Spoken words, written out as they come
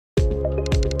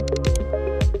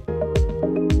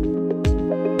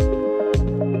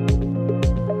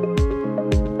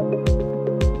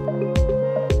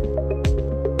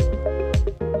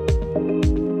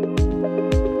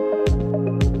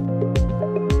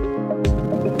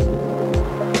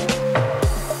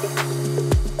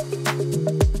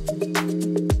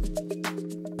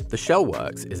The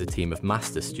Shellworks is a team of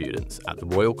master's students at the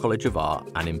Royal College of Art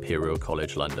and Imperial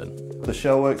College London. The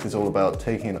Shellworks is all about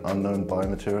taking an unknown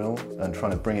biomaterial and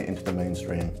trying to bring it into the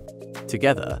mainstream.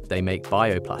 Together, they make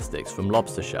bioplastics from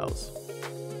lobster shells.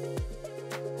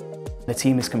 The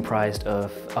team is comprised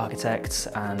of architects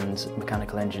and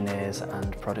mechanical engineers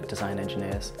and product design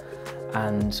engineers,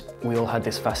 and we all had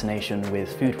this fascination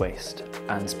with food waste,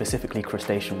 and specifically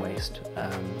crustacean waste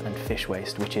and fish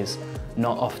waste, which is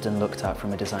not often looked at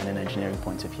from a design and engineering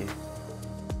point of view.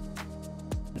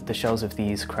 The shells of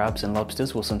these crabs and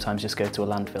lobsters will sometimes just go to a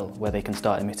landfill where they can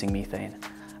start emitting methane,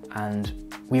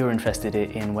 and we were interested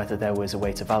in whether there was a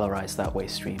way to valorize that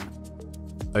waste stream.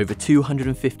 Over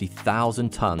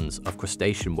 250,000 tonnes of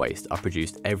crustacean waste are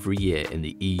produced every year in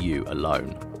the EU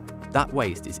alone. That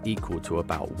waste is equal to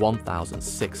about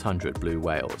 1,600 blue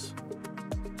whales.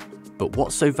 But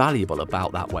what's so valuable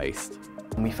about that waste?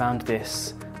 We found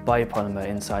this biopolymer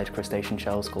inside crustacean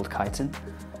shells called chitin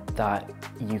that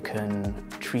you can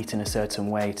treat in a certain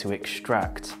way to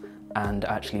extract and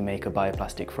actually make a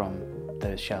bioplastic from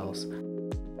those shells.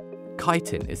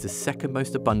 Chitin is the second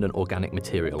most abundant organic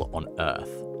material on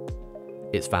Earth.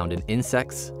 It's found in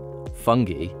insects,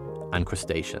 fungi, and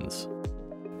crustaceans.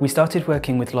 We started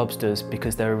working with lobsters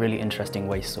because they're a really interesting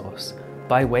waste source.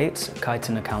 By weight,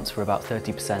 chitin accounts for about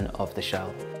 30% of the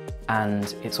shell.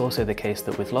 And it's also the case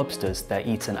that with lobsters, they're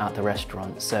eaten at the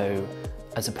restaurant. So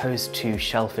as opposed to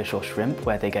shellfish or shrimp,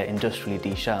 where they get industrially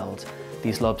deshelled,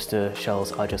 these lobster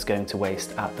shells are just going to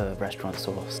waste at the restaurant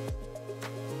source.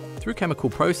 Through chemical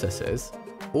processes,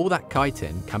 all that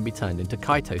chitin can be turned into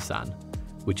chitosan,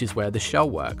 which is where the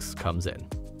Shellworks comes in.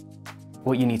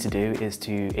 What you need to do is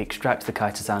to extract the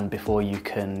chitosan before you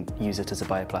can use it as a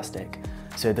bioplastic.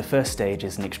 So the first stage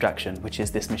is an extraction, which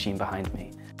is this machine behind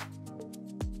me.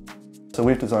 So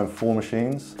we've designed 4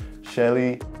 machines: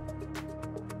 Shelly,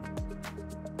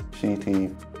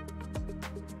 Sheety,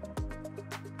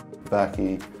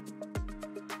 Backy,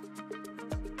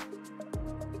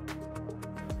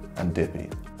 and Dippy.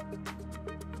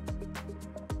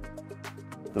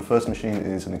 The first machine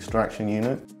is an extraction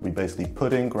unit. We basically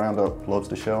put in ground up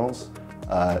lobster shells.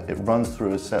 It runs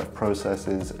through a set of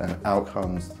processes and out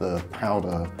comes the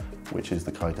powder, which is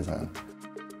the chitosan.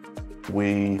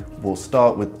 We will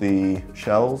start with the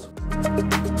shells.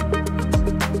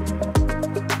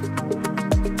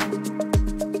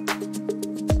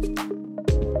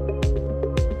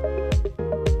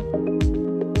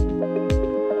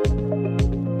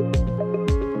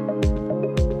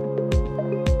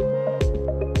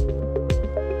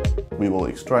 We will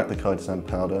extract the chitosan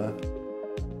powder,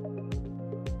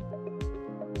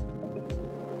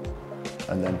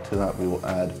 and then to that we will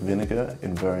add vinegar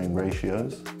in varying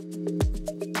ratios.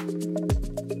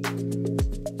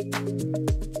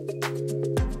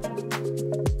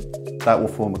 That will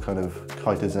form a kind of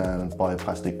chitosan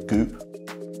bioplastic goop,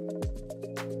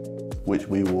 which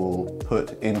we will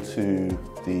put into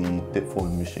the dip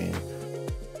forming machine.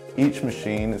 Each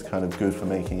machine is kind of good for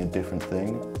making a different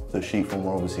thing. The sheet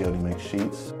former obviously only makes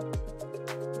sheets.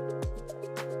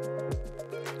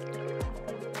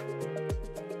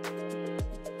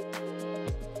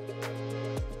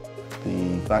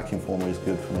 The vacuum former is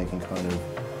good for making kind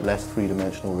of less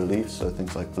three-dimensional reliefs, so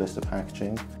things like blister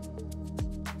packaging.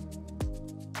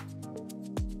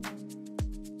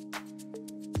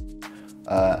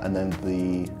 And then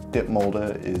the dip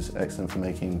molder is excellent for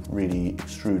making really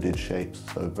extruded shapes,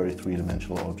 so very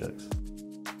three-dimensional objects.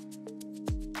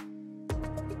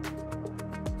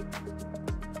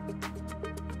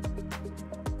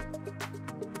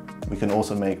 We can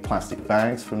also make plastic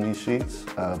bags from these sheets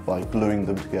by gluing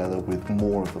them together with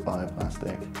more of the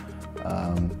bioplastic,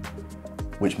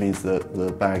 which means that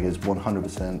the bag is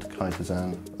 100%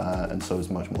 chitosan and so is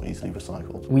much more easily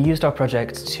recycled. We used our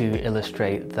project to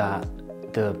illustrate that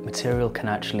the material can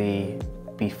actually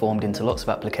be formed into lots of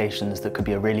applications that could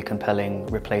be a really compelling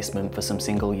replacement for some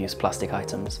single-use plastic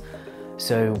items.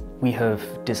 So we have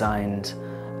designed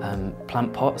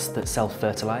plant pots that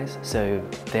self-fertilize, so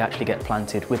they actually get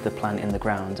planted with the plant in the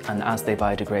ground, and as they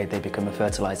biodegrade they become a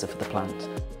fertilizer for the plant.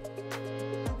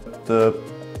 The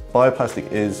bioplastic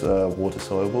is water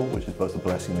soluble, which is both a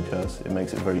blessing and a curse. It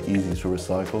makes it very easy to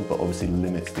recycle, but obviously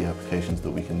limits the applications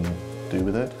that we can do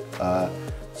with it.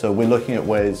 So we're looking at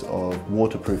ways of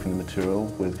waterproofing the material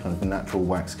with kind of natural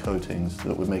wax coatings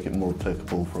that would make it more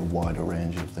applicable for a wider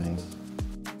range of things.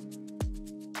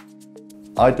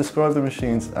 I'd describe the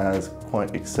machines as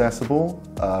quite accessible.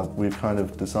 We've kind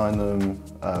of designed them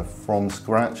from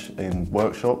scratch in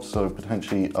workshops, so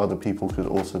potentially other people could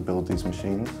also build these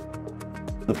machines.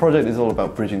 The project is all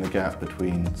about bridging the gap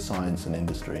between science and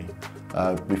industry.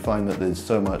 We find that there's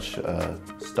so much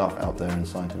stuff out there in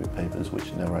scientific papers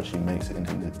which never actually makes it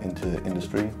into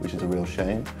industry, which is a real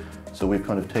shame. So we've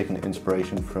kind of taken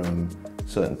inspiration from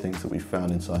certain things that we've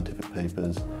found in scientific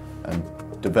papers and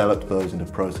developed those into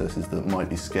processes that might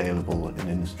be scalable in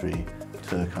industry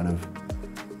to kind of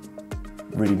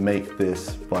really make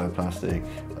this bioplastic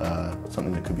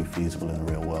something that could be feasible in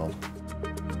the real world.